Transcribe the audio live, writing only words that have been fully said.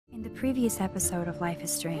previous episode of Life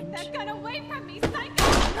is Strange. Get that gun away from me,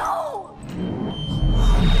 psycho! No!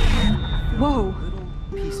 Whoa!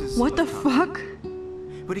 Pieces What the of comedy. fuck?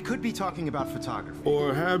 But he could be talking about photography.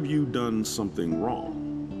 Or have you done something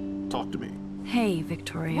wrong? Talk to me. Hey,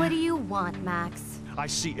 Victoria. What do you want, Max? I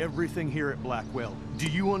see everything here at Blackwell. Do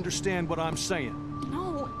you understand what I'm saying?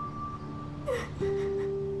 No.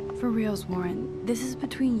 For reals, Warren, this is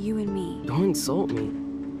between you and me. Don't insult me.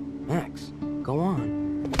 Max, go on.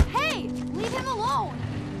 Hey! Leave him alone!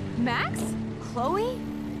 Max? Chloe?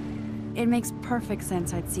 It makes perfect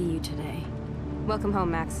sense I'd see you today. Welcome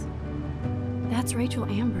home, Max. That's Rachel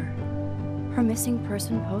Amber. Her missing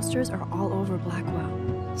person posters are all over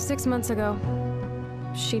Blackwell. 6 months ago,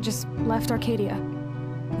 she just left Arcadia.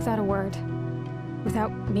 Without a word.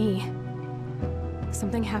 Without me.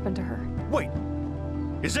 Something happened to her. Wait!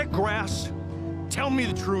 Is that grass? Tell me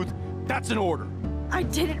the truth. That's an order. I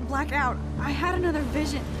didn't black out. I had another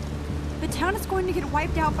vision. The town is going to get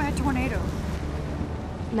wiped out by a tornado.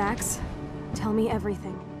 Max, tell me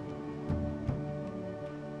everything.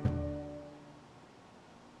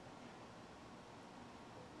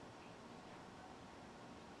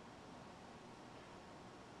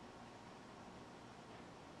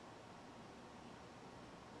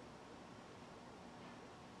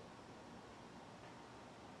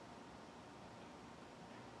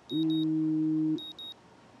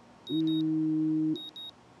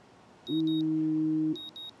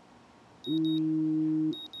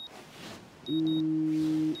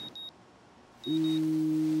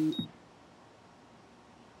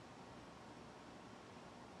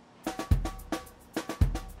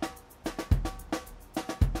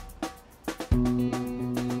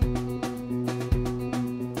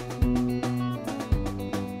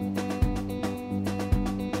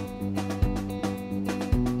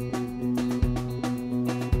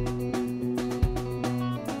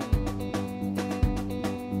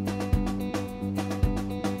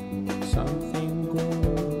 Something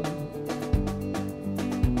good.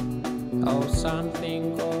 Oh,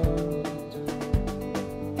 something good.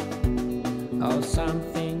 Oh,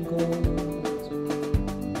 something good.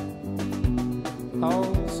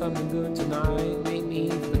 Oh, something good tonight. Make me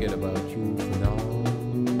forget about you for now.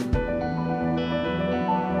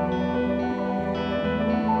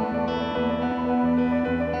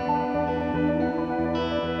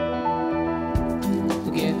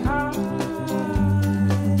 Get high,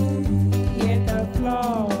 hit the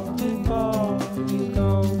floor before you go.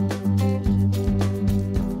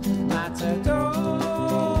 Matador,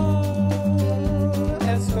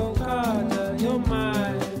 escocada, your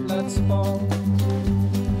mind, let's fall.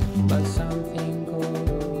 But something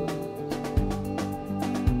good,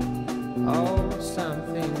 oh,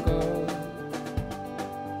 something good.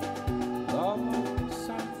 Oh,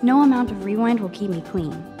 something. No amount of rewind will keep me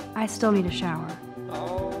clean. I still need a shower.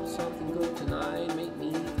 Oh, something good tonight. Make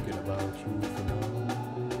me forget about you for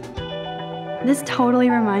now. This totally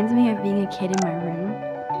reminds me of being a kid in my room.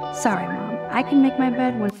 Sorry, Mom. I can make my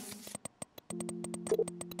bed when...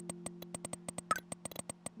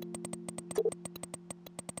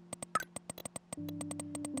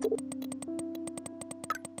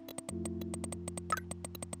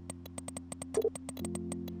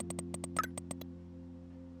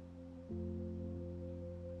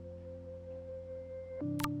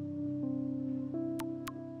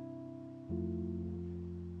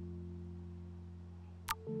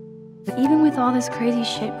 Even with all this crazy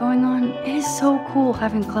shit going on, it is so cool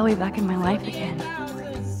having Chloe back in my life again.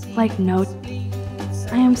 Like, no,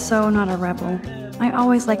 I am so not a rebel. I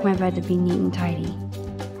always like my bed to be neat and tidy.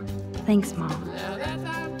 Thanks, Mom.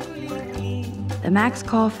 The Max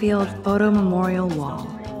Caulfield Photo Memorial Wall.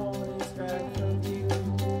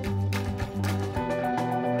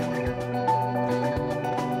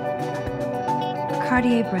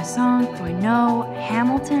 Cartier-Bresson, Dontnod,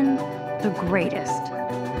 Hamilton, the greatest.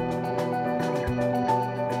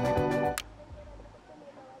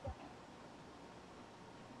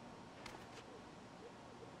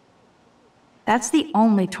 That's the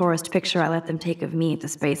only tourist picture I let them take of me at the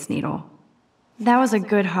Space Needle. That was a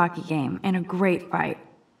good hockey game and a great fight.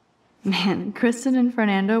 Man, Kristen and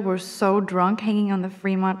Fernando were so drunk hanging on the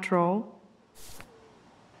Fremont Troll.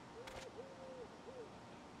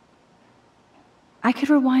 I could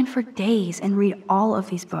rewind for days and read all of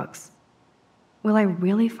these books. Will I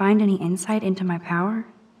really find any insight into my power?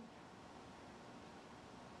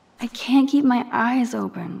 I can't keep my eyes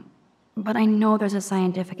open, but I know there's a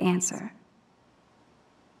scientific answer.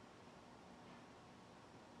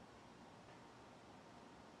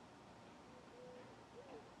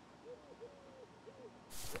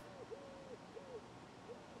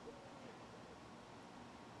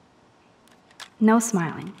 No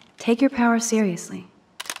smiling. Take your power seriously.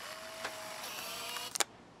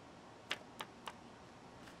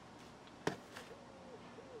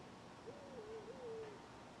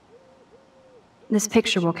 This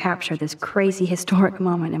picture will capture this crazy historic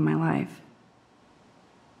moment in my life.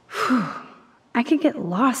 Whew. I could get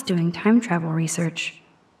lost doing time travel research.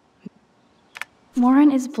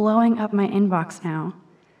 Warren is blowing up my inbox now.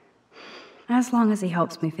 As long as he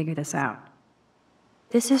helps me figure this out.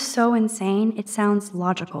 This is so insane, it sounds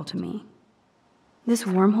logical to me. This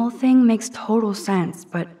wormhole thing makes total sense,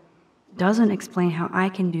 but doesn't explain how I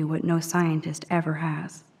can do what no scientist ever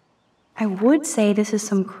has. I would say this is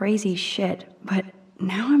some crazy shit, but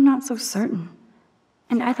now I'm not so certain.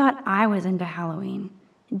 And I thought I was into Halloween.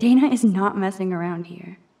 Dana is not messing around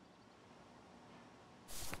here.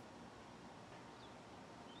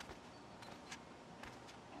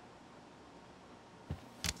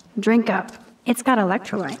 Drink up. It's got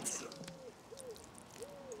electrolytes.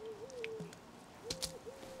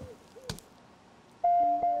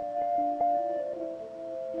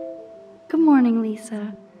 Good morning,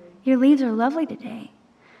 Lisa. Your leaves are lovely today.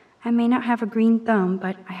 I may not have a green thumb,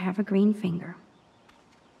 but I have a green finger.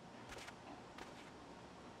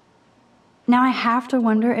 Now I have to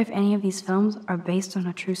wonder if any of these films are based on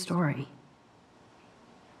a true story.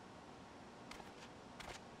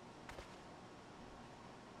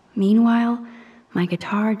 Meanwhile, my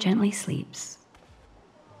guitar gently sleeps.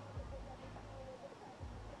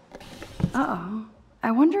 Uh-oh.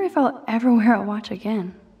 I wonder if I'll ever wear a watch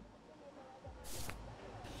again.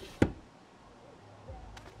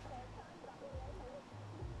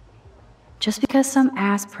 Just because some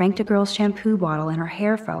ass pranked a girl's shampoo bottle and her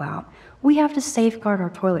hair fell out, we have to safeguard our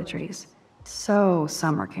toiletries. So,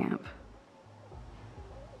 summer camp.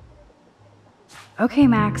 Okay,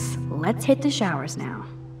 Max, let's hit the showers now.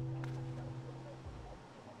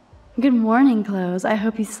 Good morning, clothes. I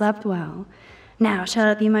hope you slept well. Now, shall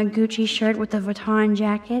it be my Gucci shirt with the Vuitton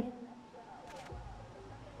jacket?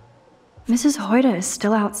 Mrs. Hoyda is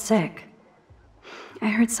still out sick. I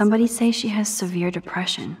heard somebody say she has severe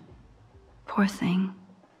depression. Poor thing.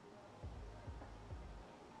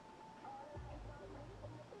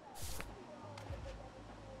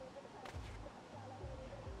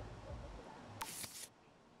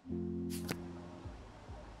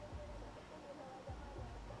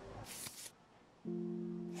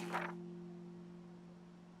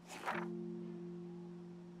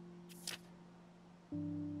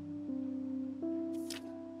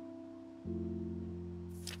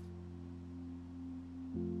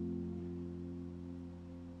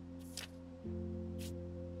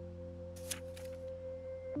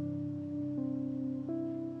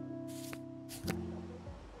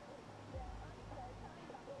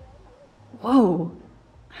 Whoa.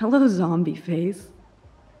 Hello, zombie face.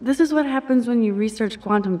 This is what happens when you research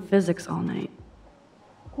quantum physics all night.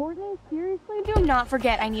 Courtney, seriously? Do not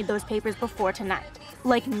forget I need those papers before tonight.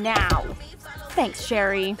 Like now. Thanks,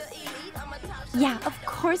 Sherry. Yeah, of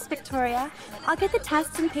course, Victoria. I'll get the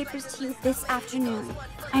tests and papers to you this afternoon.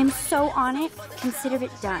 I am so on it. Consider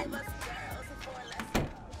it done.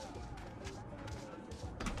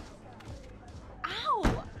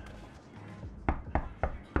 Ow!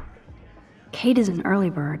 Kate is an early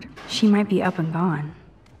bird. She might be up and gone.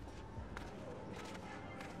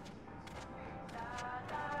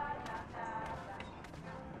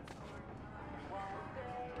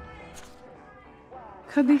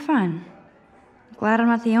 Could be fun. Glad I'm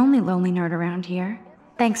not the only lonely nerd around here.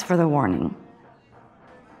 Thanks for the warning.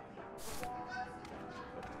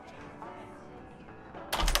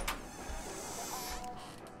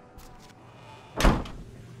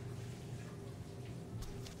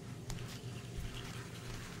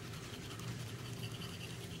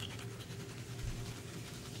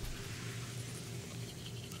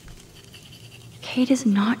 Kate is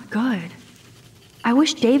not good. I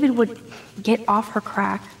wish David would get off her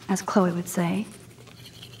crack, as Chloe would say.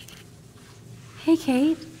 Hey,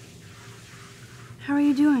 Kate. How are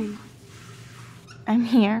you doing? I'm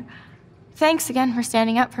here. Thanks again for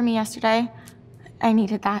standing up for me yesterday. I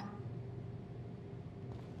needed that.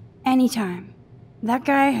 Anytime. That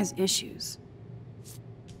guy has issues.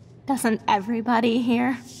 Doesn't everybody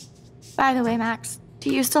here? By the way, Max,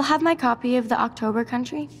 do you still have my copy of The October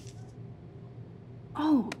Country?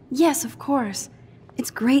 Oh, yes, of course. It's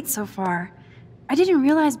great so far. I didn't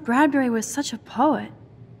realize Bradbury was such a poet.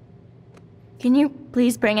 Can you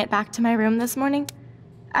please bring it back to my room this morning?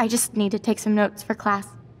 I just need to take some notes for class.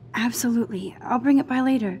 Absolutely. I'll bring it by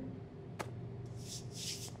later.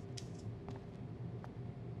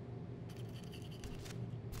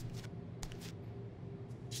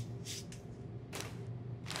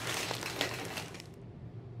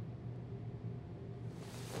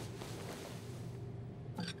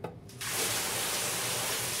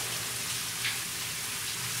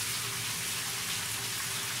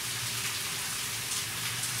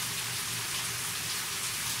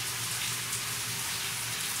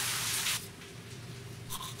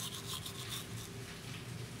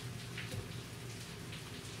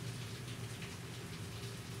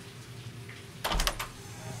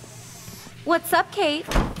 What's up, Kate?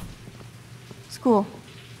 School.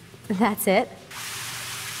 That's it?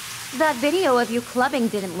 That video of you clubbing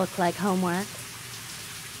didn't look like homework.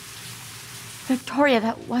 Victoria,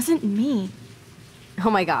 that wasn't me. Oh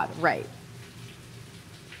my god, right.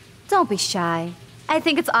 Don't be shy. I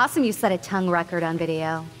think it's awesome you set a tongue record on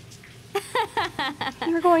video.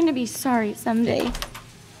 You're going to be sorry someday.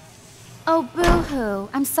 Oh, boo-hoo.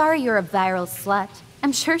 I'm sorry you're a viral slut.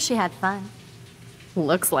 I'm sure she had fun.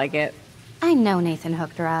 Looks like it. I know Nathan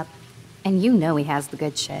hooked her up. And you know he has the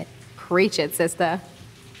good shit. Preach it, sister.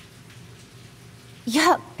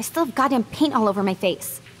 Yuck, I still have goddamn paint all over my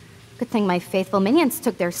face. Good thing my faithful minions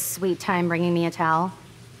took their sweet time bringing me a towel.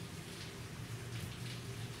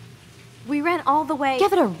 We ran all the way.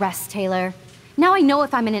 Give it a rest, Taylor. Now I know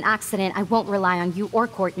if I'm in an accident, I won't rely on you or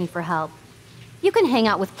Courtney for help. You can hang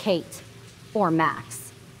out with Kate. Or Max.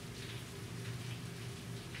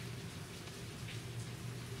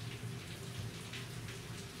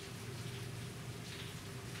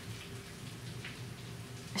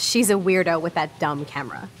 She's a weirdo with that dumb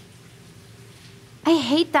camera. I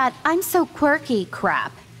hate that I'm so quirky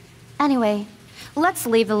crap. Anyway, let's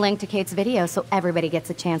leave the link to Kate's video so everybody gets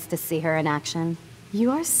a chance to see her in action.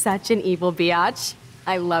 You are such an evil biatch.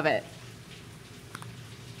 I love it.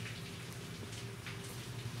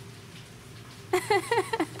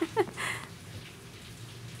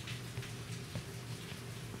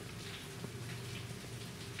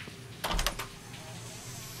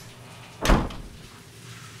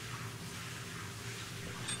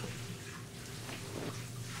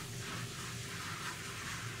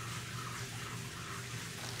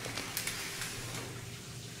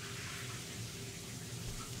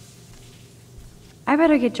 I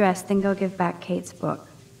better get dressed and go give back Kate's book.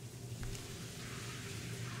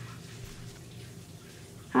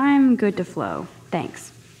 I'm good to flow,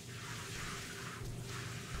 thanks.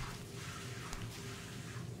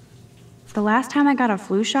 The last time I got a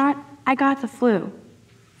flu shot, I got the flu.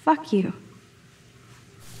 Fuck you.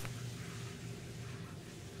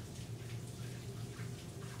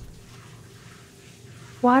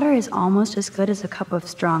 Water is almost as good as a cup of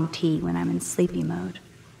strong tea when I'm in sleepy mode.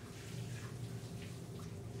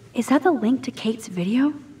 Is that the link to Kate's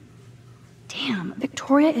video? Damn,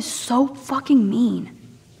 Victoria is so fucking mean.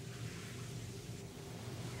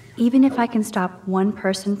 Even if I can stop one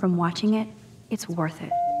person from watching it, it's worth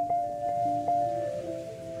it.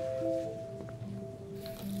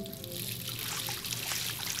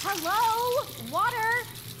 Hello? Water?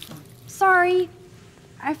 Sorry,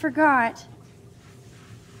 I forgot.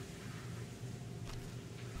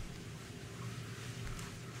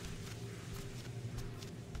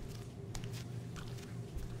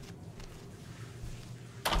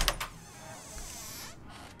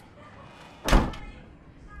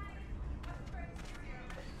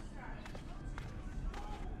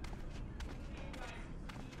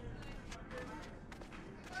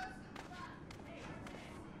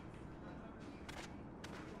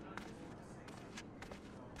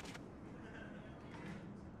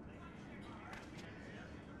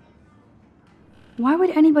 Why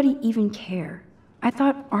would anybody even care? I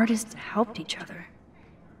thought artists helped each other.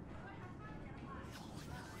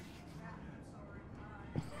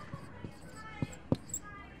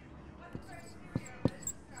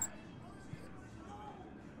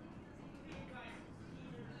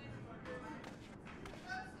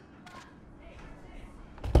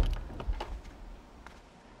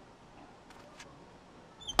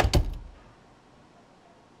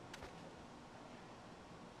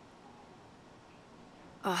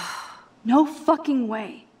 No fucking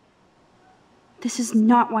way. This is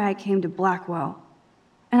not why I came to Blackwell.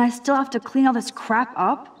 And I still have to clean all this crap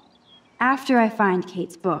up after I find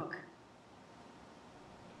Kate's book.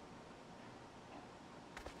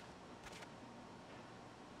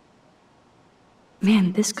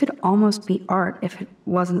 Man, this could almost be art if it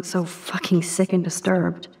wasn't so fucking sick and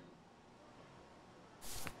disturbed.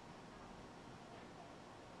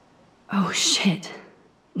 Oh shit.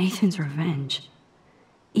 Nathan's revenge.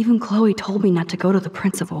 Even Chloe told me not to go to the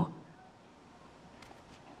principal.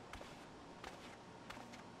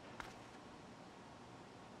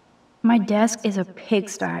 My desk is a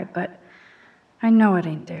pigsty, but I know it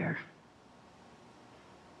ain't there.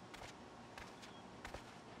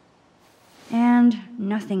 And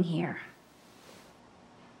nothing here.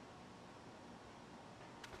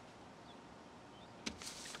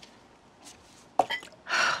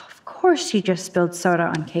 Of course she just spilled soda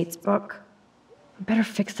on Kate's book. I better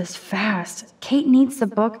fix this fast. Kate needs the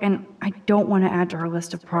book, and I don't want to add to her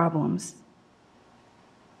list of problems.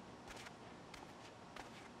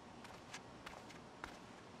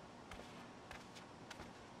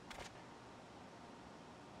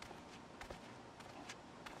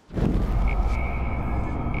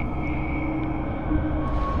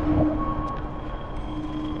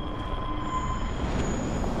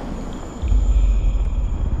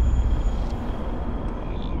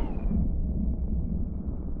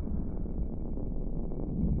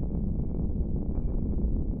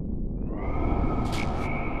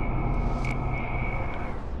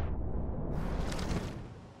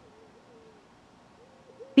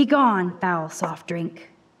 Begone, foul soft drink.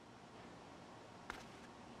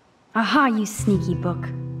 Aha, you sneaky book.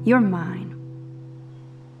 You're mine.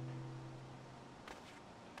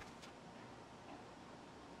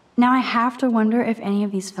 Now I have to wonder if any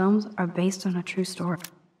of these films are based on a true story.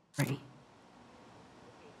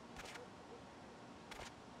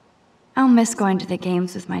 I'll miss going to the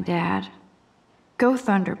games with my dad. Go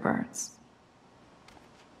Thunderbirds.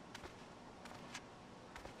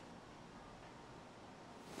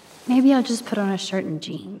 Maybe I'll just put on a shirt and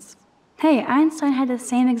jeans. Hey, Einstein had the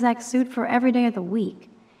same exact suit for every day of the week,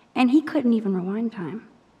 and he couldn't even rewind time.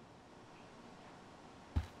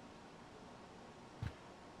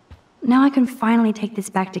 Now I can finally take this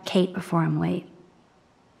back to Kate before I'm late.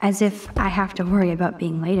 As if I have to worry about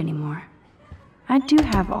being late anymore. I do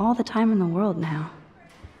have all the time in the world now.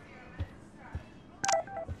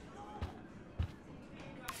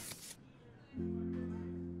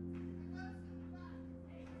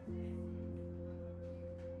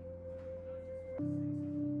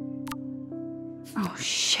 Oh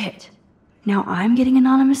shit. Now I'm getting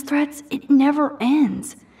anonymous threats? It never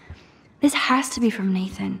ends. This has to be from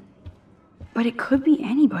Nathan. But it could be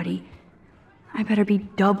anybody. I better be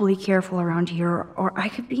doubly careful around here, or I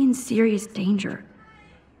could be in serious danger.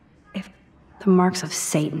 If the marks of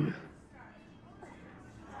Satan.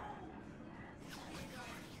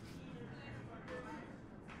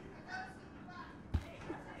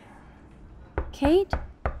 Kate?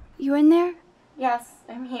 You in there? Yes,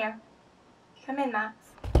 I'm here. Come in, Max.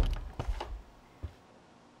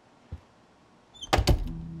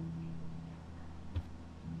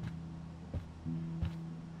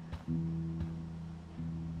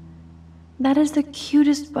 That is the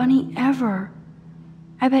cutest bunny ever.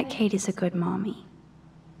 I bet Kate is a good mommy.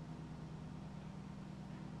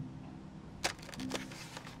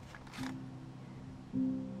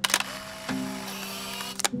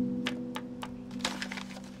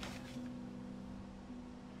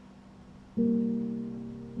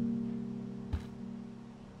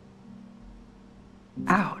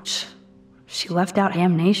 Ouch. She left out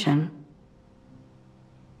Ham Nation.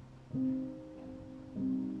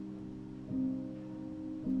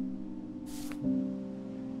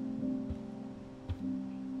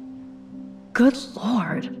 Good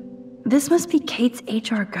lord. This must be Kate's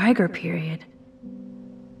H.R. Geiger period.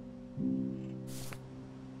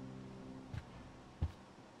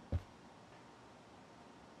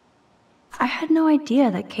 I had no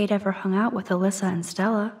idea that Kate ever hung out with Alyssa and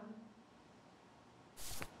Stella.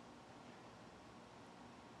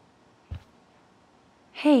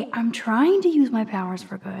 Hey, I'm trying to use my powers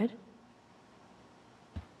for good.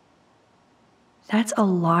 That's a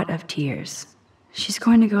lot of tears. She's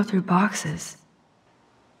going to go through boxes.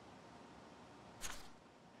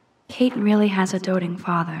 Kate really has a doting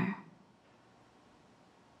father.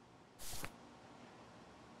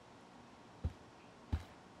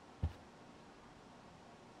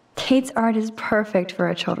 Kate's art is perfect for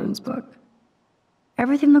a children's book.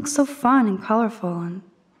 Everything looks so fun and colorful and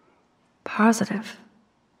positive.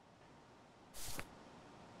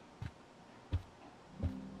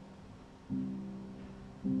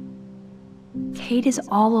 Kate is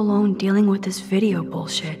all alone dealing with this video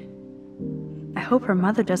bullshit. I hope her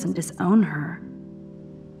mother doesn't disown her.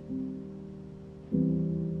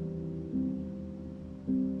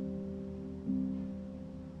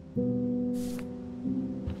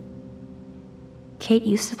 Kate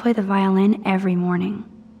used to play the violin every morning.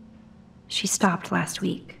 She stopped last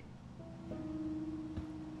week.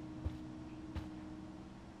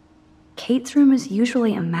 Kate's room is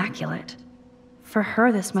usually immaculate. For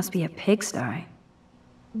her, this must be a pigsty.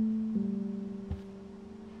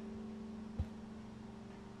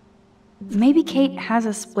 Maybe Kate has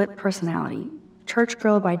a split personality. Church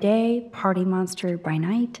girl by day, party monster by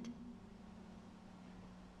night.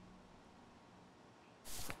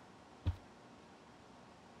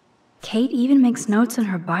 Kate even makes notes in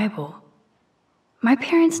her Bible. My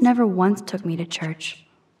parents never once took me to church.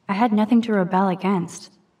 I had nothing to rebel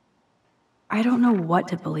against. I don't know what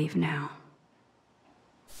to believe now.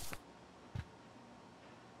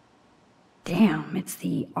 Damn, it's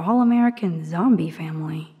the all-American zombie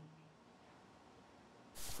family.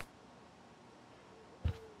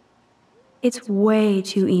 It's way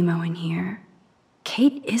too emo in here.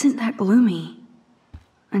 Kate isn't that gloomy.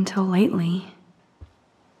 Until lately.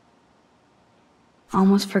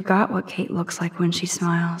 Almost forgot what Kate looks like when she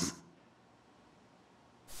smiles.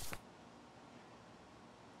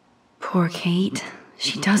 Poor Kate.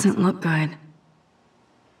 She doesn't look good.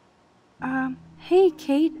 Hey,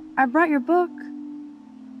 Kate. I brought your book.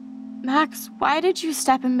 Max, why did you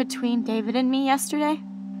step in between David and me yesterday?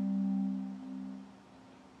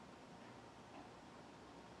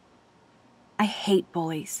 I hate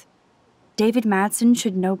bullies. David Madsen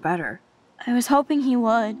should know better. I was hoping he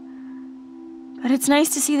would. But it's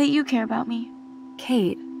nice to see that you care about me.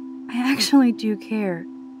 Kate, I actually do care.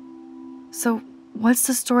 So, what's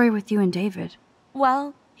the story with you and David?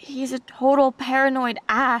 Well, he's a total paranoid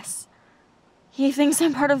ass. He thinks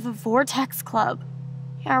I'm part of the Vortex Club.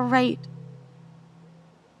 Yeah, right.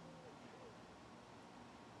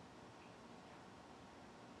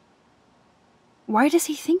 Why does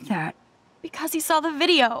he think that? Because he saw the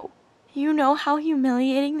video. You know how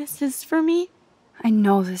humiliating this is for me? I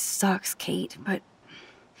know this sucks, Kate, but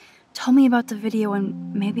tell me about the video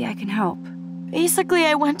and maybe I can help. Basically,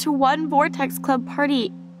 I went to one Vortex Club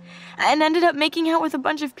party and ended up making out with a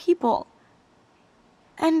bunch of people.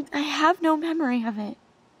 And I have no memory of it.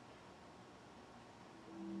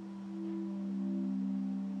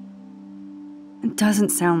 It doesn't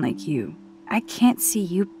sound like you. I can't see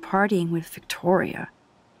you partying with Victoria.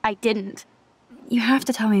 I didn't. You have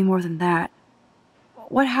to tell me more than that.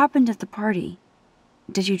 What happened at the party?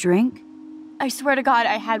 Did you drink? I swear to God,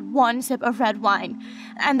 I had one sip of red wine,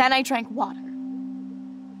 and then I drank water.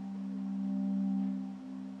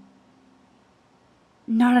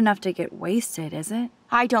 Not enough to get wasted, is it?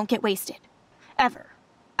 I don't get wasted. Ever.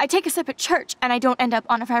 I take a sip at church, and I don't end up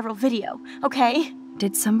on a viral video, okay?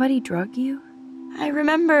 Did somebody drug you? I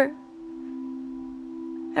remember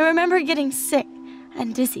getting sick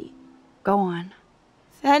and dizzy. Go on.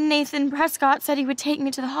 Then Nathan Prescott said he would take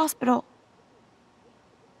me to the hospital.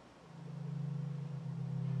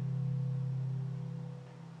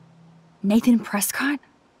 Nathan Prescott?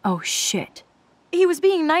 Oh, shit. He was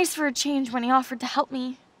being nice for a change when he offered to help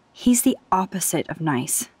me. He's the opposite of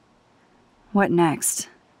nice. What next?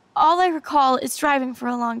 All I recall is driving for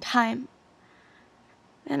a long time.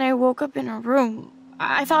 Then I woke up in a room.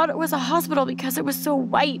 I thought it was a hospital because it was so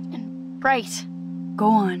white and bright. Go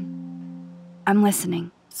on. I'm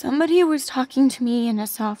listening. Somebody was talking to me in a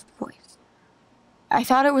soft voice. I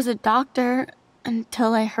thought it was a doctor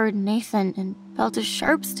until I heard Nathan and felt a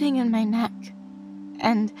sharp sting in my neck.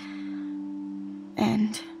 And...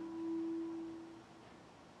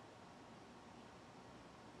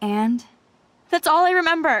 That's all I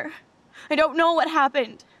remember. I don't know what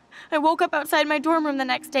happened. I woke up outside my dorm room the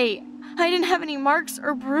next day. I didn't have any marks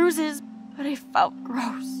or bruises, but I felt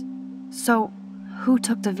gross. So, who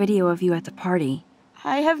took the video of you at the party?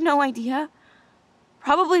 I have no idea.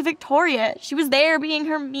 Probably Victoria. She was there being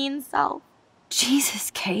her mean self. Jesus,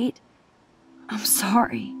 Kate. I'm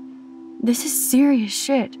sorry. This is serious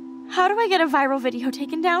shit. How do I get a viral video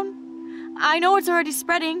taken down? I know it's already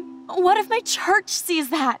spreading. What if my church sees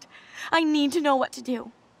that? I need to know what to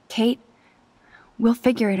do. Kate, we'll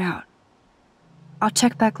figure it out. I'll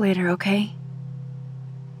check back later, okay?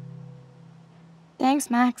 Thanks,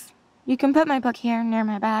 Max. You can put my book here near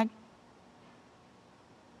my bag.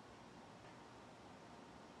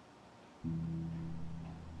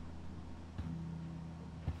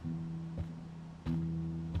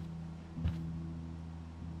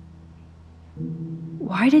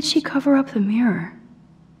 Why did she cover up the mirror?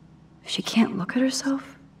 She can't look at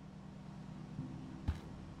herself?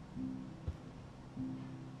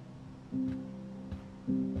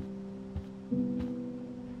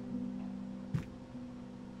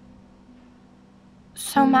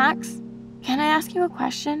 So, Max, can I ask you a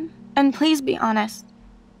question? And please be honest.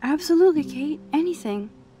 Absolutely, Kate. Anything.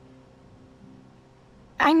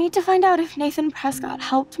 I need to find out if Nathan Prescott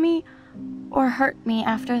helped me or hurt me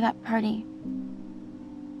after that party.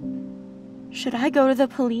 Should I go to the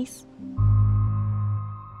police?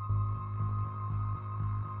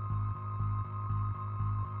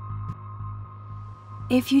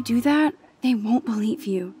 If you do that, they won't believe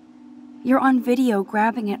you. You're on video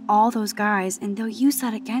grabbing at all those guys, and they'll use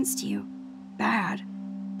that against you. Bad.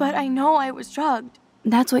 But I know I was drugged.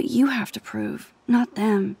 That's what you have to prove, not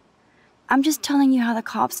them. I'm just telling you how the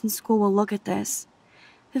cops in school will look at this.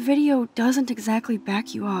 The video doesn't exactly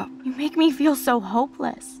back you up. You make me feel so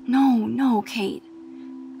hopeless. No, Kate.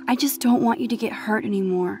 I just don't want you to get hurt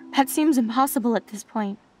anymore. That seems impossible at this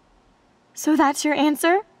point. So that's your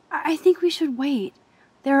answer? I think we should wait.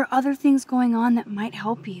 There are other things going on that might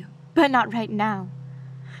help you. But not right now.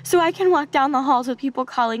 So I can walk down the halls with people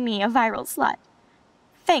calling me a viral slut.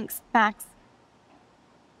 Thanks, Max.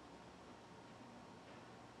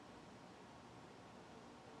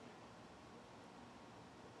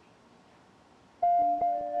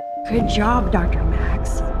 Good job, Dr.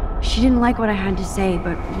 Max. She didn't like what I had to say,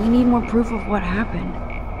 but we need more proof of what happened.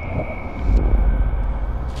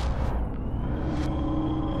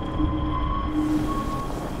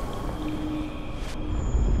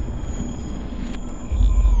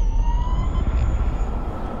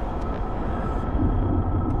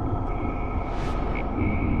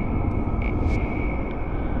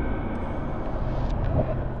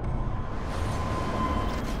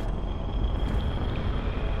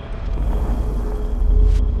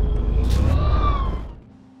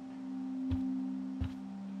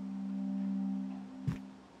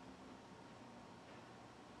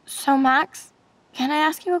 So, Max, can I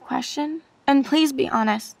ask you a question? And please be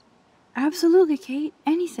honest. Absolutely, Kate.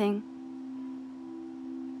 Anything.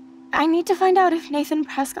 I need to find out if Nathan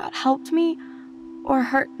Prescott helped me or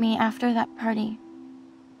hurt me after that party.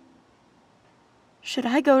 Should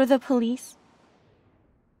I go to the police?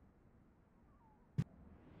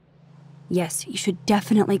 Yes, you should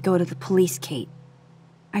definitely go to the police, Kate.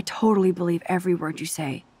 I totally believe every word you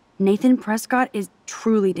say. Nathan Prescott is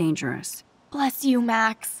truly dangerous. Bless you,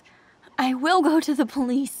 Max. I will go to the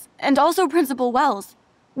police, and also Principal Wells.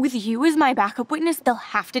 With you as my backup witness, they'll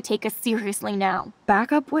have to take us seriously now.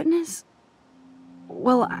 Backup witness?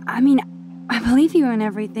 Well, I mean, I believe you in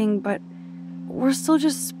everything, but we're still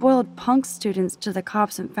just spoiled punk students to the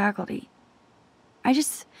cops and faculty. I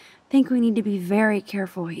just think we need to be very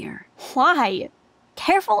careful here. Why?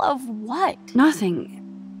 Careful of what?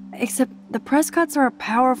 Nothing. Except the Prescotts are a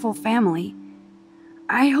powerful family.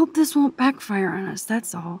 I hope this won't backfire on us,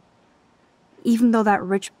 that's all. Even though that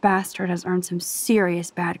rich bastard has earned some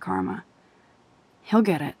serious bad karma. He'll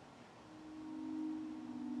get it.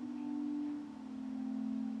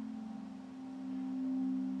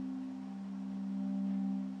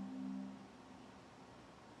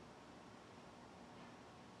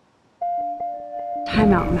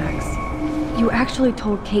 Time out, Max. You actually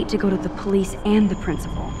told Kate to go to the police and the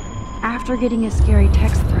principal, after getting a scary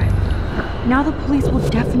text thread. Now the police will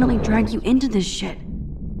definitely drag you into this shit.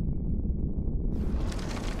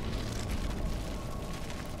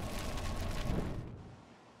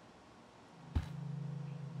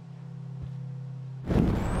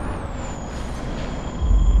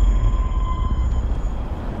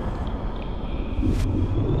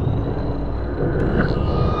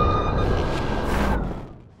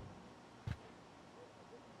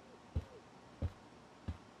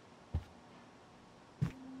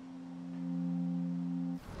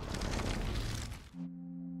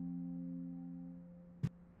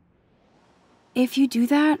 If you do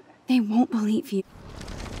that, they won't believe you.